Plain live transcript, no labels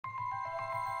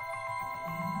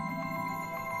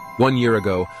1 year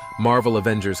ago, Marvel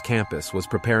Avengers Campus was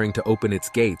preparing to open its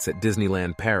gates at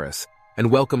Disneyland Paris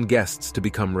and welcome guests to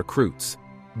become recruits,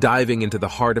 diving into the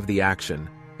heart of the action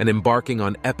and embarking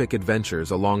on epic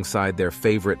adventures alongside their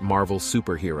favorite Marvel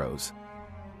superheroes.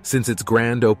 Since its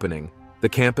grand opening, the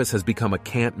campus has become a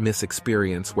can't-miss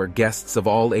experience where guests of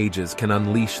all ages can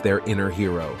unleash their inner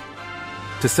hero.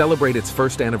 To celebrate its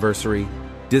first anniversary,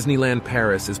 Disneyland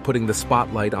Paris is putting the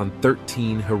spotlight on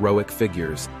 13 heroic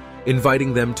figures,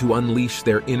 inviting them to unleash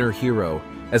their inner hero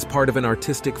as part of an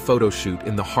artistic photo shoot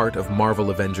in the heart of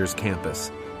Marvel Avengers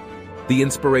Campus. The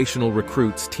inspirational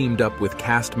recruits teamed up with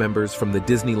cast members from the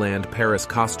Disneyland Paris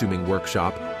costuming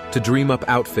workshop to dream up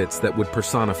outfits that would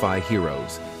personify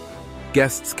heroes.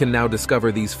 Guests can now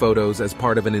discover these photos as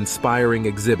part of an inspiring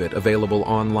exhibit available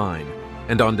online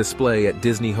and on display at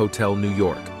Disney Hotel New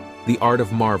York, The Art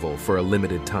of Marvel, for a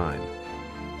limited time.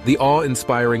 The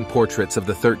awe-inspiring portraits of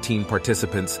the 13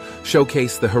 participants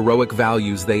showcase the heroic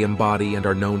values they embody and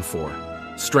are known for: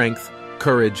 strength,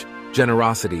 courage,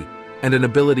 generosity, and an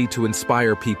ability to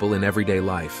inspire people in everyday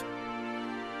life.